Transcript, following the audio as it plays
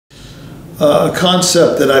A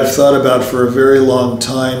concept that I've thought about for a very long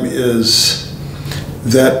time is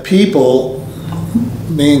that people,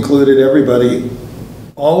 me included, everybody,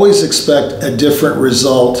 always expect a different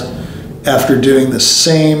result after doing the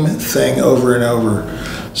same thing over and over.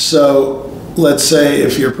 So let's say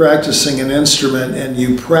if you're practicing an instrument and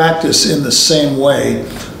you practice in the same way,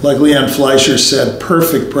 like Leon Fleischer said,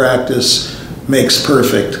 perfect practice makes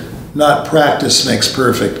perfect, not practice makes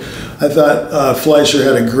perfect. I thought Fleischer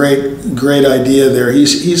had a great idea there.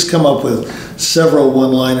 He's come up with several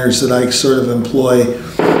one-liners that I sort of employ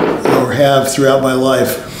or have throughout my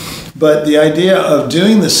life. But the idea of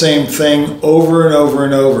doing the same thing over and over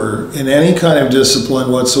and over in any kind of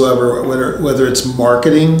discipline whatsoever, whether it's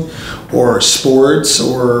marketing or sports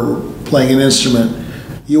or playing an instrument,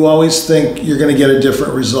 you always think you're going to get a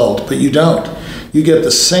different result, but you don't. You get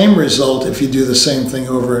the same result if you do the same thing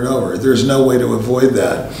over and over. There's no way to avoid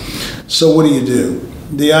that. So what do?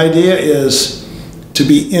 The idea is to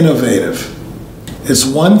be innovative. It's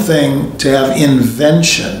one thing to have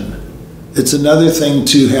invention. It's another thing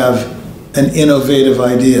to have an innovative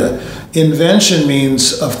idea. Invention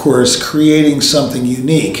means, of course, creating something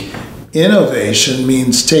unique. Innovation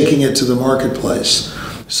means taking it to the marketplace.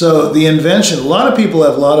 So the invention, a lot of people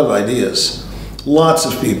have a lot of ideas. Lots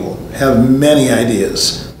of people have many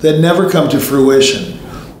ideas that never come to fruition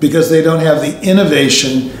because they don't have the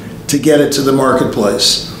innovation to get it to the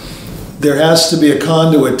marketplace. There has to be a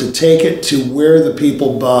conduit to take it to where the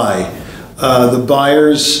people buy. The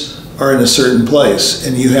buyers are in a certain place,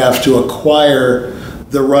 and you have to acquire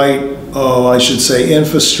the right, I should say,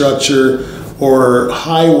 infrastructure or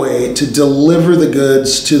highway to deliver the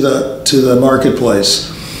goods to the marketplace.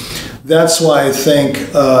 That's why I think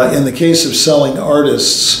in the case of selling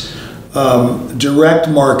artists, direct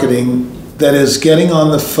marketing, that is getting on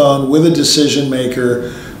the phone with a decision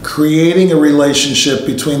maker, creating a relationship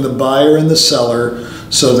between the buyer and the seller.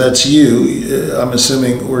 So that's you. I'm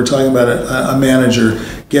assuming we're talking about a manager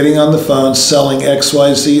getting on the phone, selling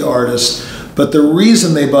XYZ artist. But the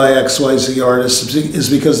reason they buy XYZ artists is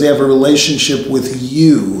because they have a relationship with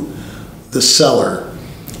you, the seller.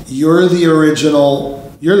 You're the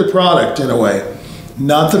original, you're the product in a way.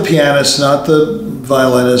 Not the pianist, not the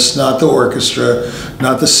violinist, not the orchestra,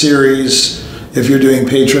 not the series, if you're doing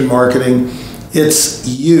patron marketing. It's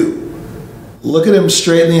you. Look at them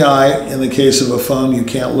straight in the eye. In the case of a phone, you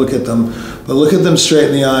can't look at them, but look at them straight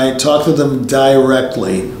in the eye, talk to them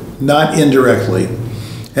directly, not indirectly,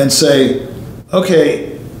 and say,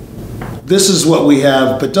 okay, this is what we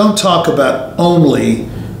have, but don't talk about only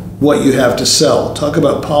what you have to sell. Talk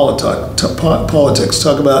about politics,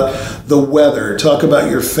 talk about the weather, talk about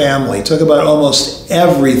your family, talk about almost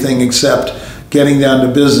everything except getting down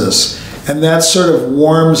to business. And that sort of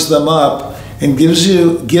warms them up and gives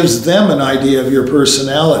them an idea of your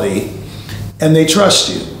personality, and they trust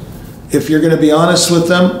you. If you're going to be honest with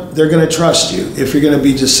them, they're going to trust you. If you're going to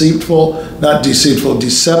be deceptive,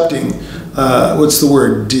 what's the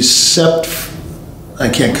word? I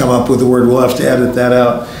can't come up with the word. We'll have to edit that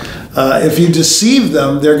out. If you deceive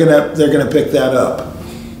them, they're going to pick that up.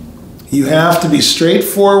 You have to be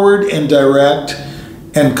straightforward and direct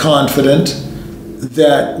and confident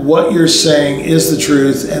that what you're saying is the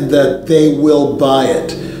truth and that they will buy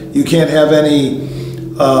it. You can't have any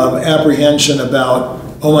apprehension about,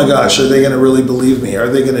 oh my gosh, are they going to really believe me? Are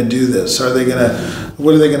they going to do this? What are they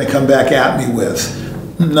going to come back at me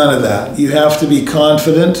with? None of that. You have to be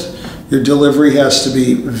confident. Your delivery has to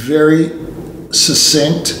be very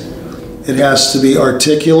succinct. It has to be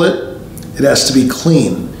articulate. It has to be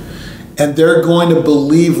clean. And they're going to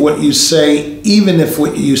believe what you say, even if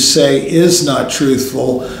what you say is not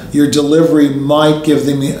truthful. Your delivery might give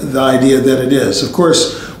them the idea that it is. Of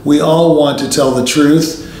course, we all want to tell the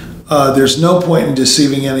truth. There's no point in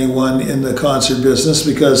deceiving anyone in the concert business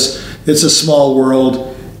because it's a small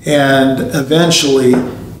world, and eventually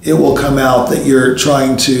it will come out that you're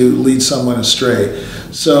trying to lead someone astray.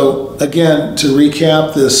 So again, to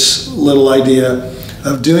recap this little idea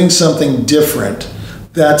of doing something different,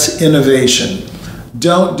 that's innovation.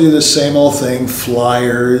 Don't do the same old thing,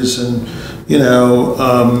 flyers and,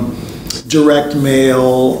 direct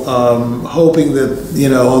mail, hoping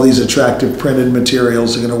that, all these attractive printed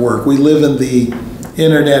materials are going to work. We live in the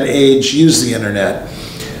internet age, use the internet.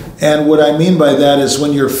 And what I mean by that is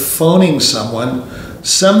when you're phoning someone,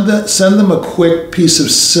 send them a quick piece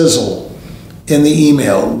of sizzle in the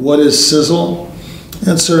email. What is sizzle?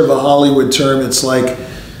 That's sort of a Hollywood term. It's like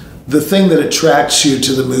the thing that attracts you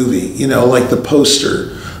to the movie, like the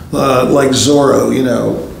poster, like Zorro,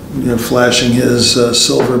 flashing his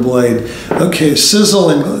silver blade. Okay,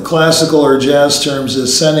 sizzle in classical or jazz terms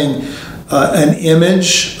is sending an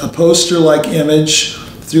image, a poster-like image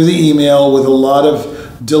through the email with a lot of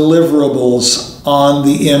deliverables on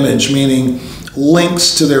the image, meaning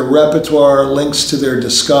links to their repertoire, links to their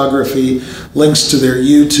discography, links to their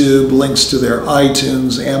YouTube, links to their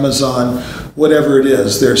iTunes, Amazon, whatever it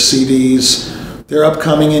is, their CDs, their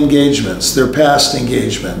upcoming engagements, their past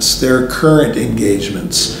engagements, their current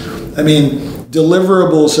engagements. I mean,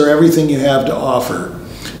 deliverables are everything you have to offer.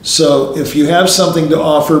 So if you have something to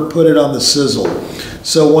offer, put it on the sizzle.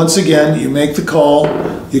 So once again, you make the call,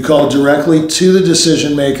 you call directly to the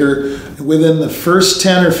decision maker. Within the first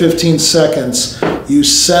 10 or 15 seconds, you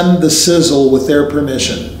send the sizzle with their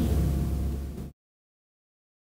permission.